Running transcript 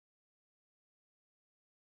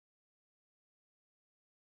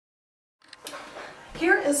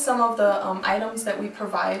Here is some of the items that we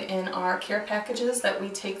provide in our care packages that we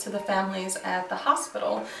take to the families at the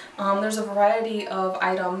hospital. There's a variety of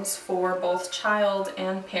items for both child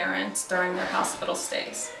and parents during their hospital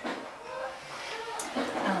stays.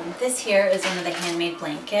 This here is one of the handmade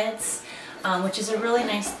blankets, which is a really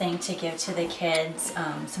nice thing to give to the kids,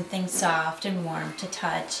 something soft and warm to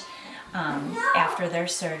touch after their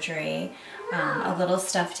surgery. A little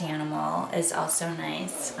stuffed animal is also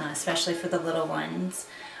nice, especially for the little ones.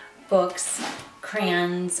 Books,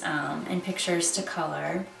 crayons, and pictures to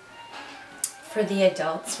color. For the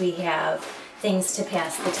adults, we have things to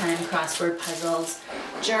pass the time, crossword puzzles,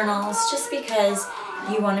 journals, just because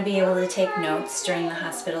you want to be able to take notes during the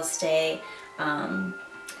hospital stay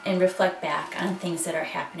and reflect back on things that are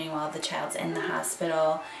happening while the child's in the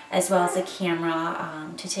hospital, as well as a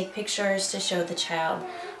camera to take pictures to show the child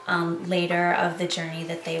later of the journey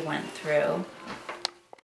that they went through.